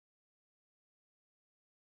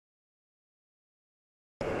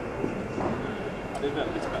det är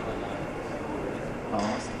väldigt spännande. Ja.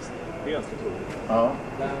 Helt otroligt. Ja.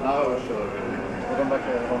 Ja, då kör vi. Och de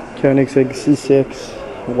verkar ha... Koenigsegg CCX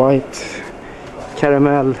White,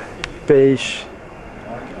 Caramel, Beige,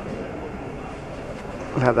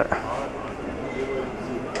 leather.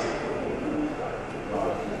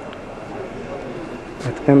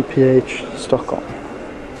 At MPH Stockholm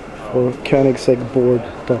for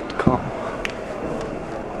Koenigsegboard.com.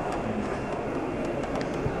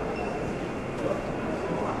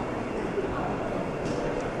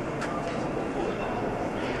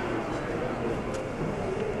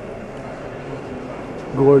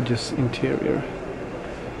 Gorgeous interior,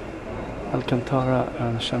 Alcantara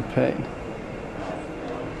and champagne,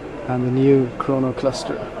 and the new chrono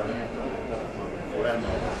cluster.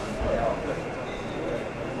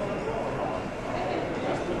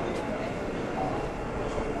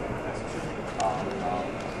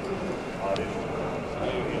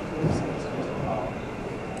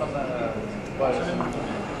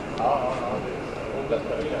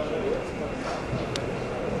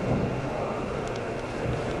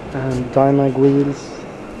 And Dynag wheels.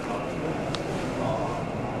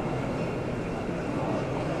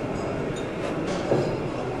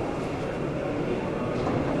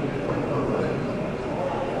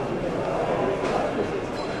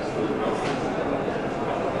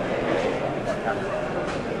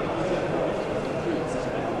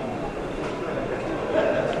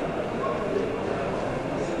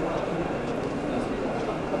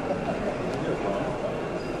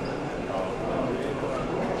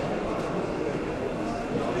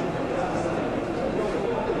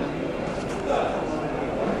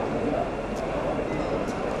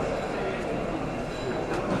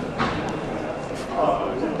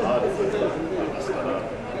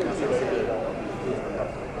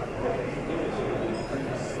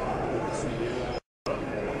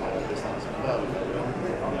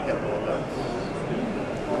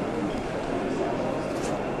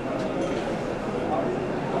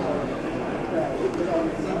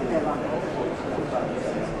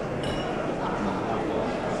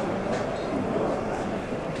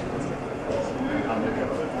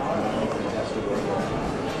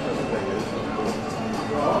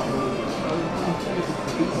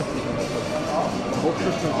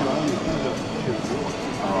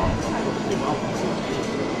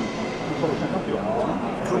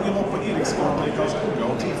 Kungen var på Koenigsegboard i Karlskoga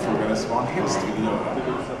och tillfrågades vad han helst ville göra.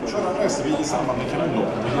 Köra en racerbil i samband med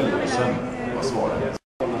kanonloppet på Hälsingland, var svaret.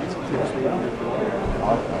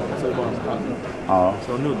 Ja.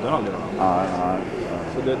 Så de nuddar aldrig varandra. Ja.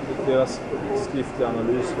 Så deras skriftliga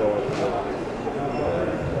analys var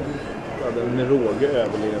att den med råge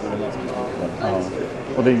överlever en lastbilsbil. Ja.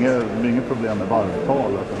 Och det är inget problem med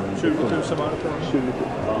varvtal? 20 000 varv. 20 000.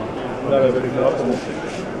 Ja. Där är väl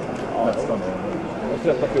Nästan.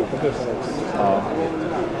 13-14 000 också. Ja.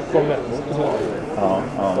 Kom netmotor. Ja.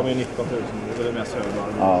 De är 19 000. Det är det mest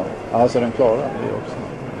högvarv. Ja. Alltså den klarar det också.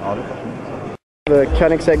 Ja, det The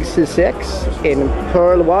Koenigsegg CCX in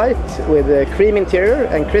pearl white with a cream interior,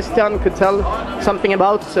 and Christian could tell something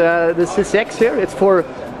about the CCX here. It's for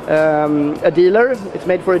a dealer. It's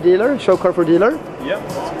made for a dealer, show car for dealer. Yeah,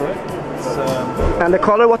 that's correct. And the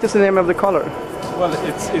color, what is the name of the color? Well,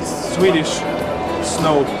 it's Swedish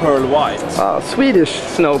snow pearl white. Swedish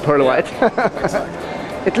snow pearl white.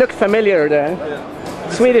 It looked familiar there. Yeah.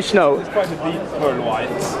 Swedish snow. It's quite a deep pearl white.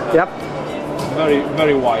 Yep. Very,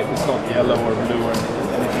 very white. It's not yellow or blue or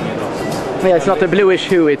anything else. Yeah, it's not a bluish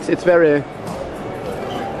hue. It's very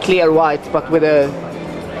clear white, but with a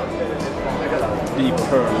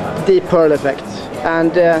deep pearl effect.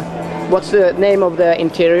 And what's the name of the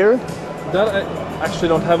interior? That I actually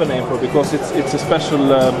don't have a name for, because it's a special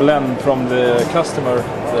blend from the customer.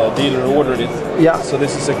 The dealer ordered it. Yeah. So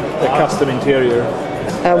this is a custom interior.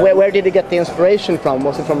 And where did you get the inspiration from?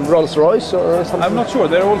 Was it from Rolls-Royce or something? I'm not sure.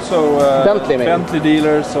 They're also Bentley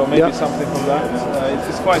dealers, so maybe something from that.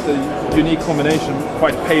 It's quite a unique combination,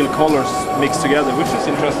 quite pale colors mixed together, which is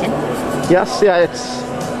interesting. Yes, yeah, it's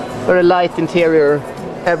very light interior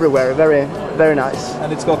everywhere, very, very nice.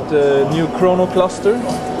 And it's got the new chrono cluster.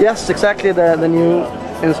 Yes, exactly, the new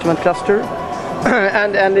instrument cluster.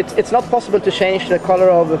 and it's not possible to change the color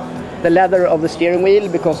of the leather of the steering wheel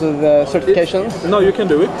because of certification. No, you can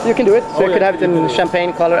do it. You can do it. So you could have it in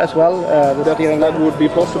champagne color as well. The steering that would be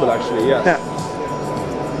possible, actually. Yes.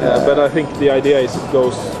 Yeah. But I think the idea is it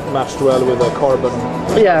goes matched well with the carbon.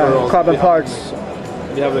 Yeah, carbon parts.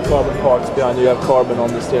 You have the carbon parts behind you. You have carbon on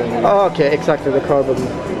the steering wheel. Oh, okay, exactly, the carbon.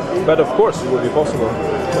 But of course, it would be possible.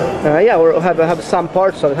 Yeah, or have some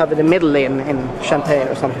parts of it, have it in the middle in champagne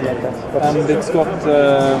or something like that. But and it's got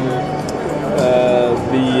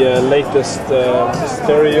the latest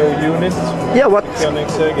stereo unit. Yeah, what?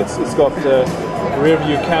 Koenigsegg. It's got rear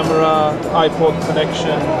view camera, iPod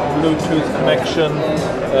connection, Bluetooth connection,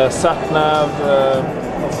 sat nav,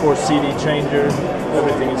 of course CD changer.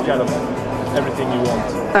 Everything is kind of everything you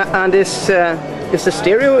want. And is the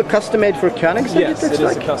stereo custom made for Koenigsegg? Yes, it is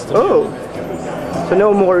a custom. Oh, so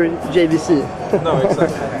no more JVC. No,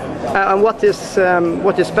 exactly. And what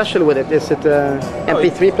is special with it? Is it a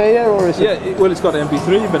MP3 player or is it? Yeah, well, it's got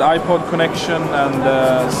MP3, but iPod connection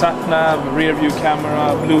and sat nav, rear view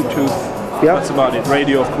camera, Bluetooth. Yeah. That's about it.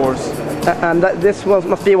 Radio, of course. And this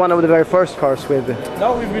must be one of the very first cars with.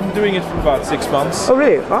 No, we've been doing it for about 6 months. Oh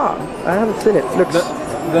really? Ah, I haven't seen it. Looks.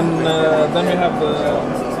 Then we have the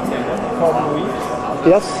carbon wheels.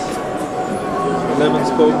 Yes.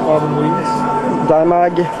 11-spoke carbon wheels.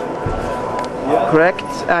 Dimag. Yeah. Correct.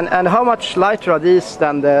 And how much lighter are these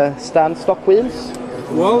than the stock wheels?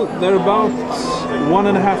 Well, they're about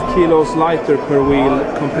 1.5 kilos lighter per wheel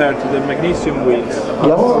compared to the magnesium wheels,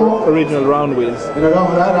 original round wheels. But they're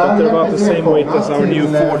about the same weight as our new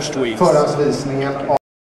forged wheels.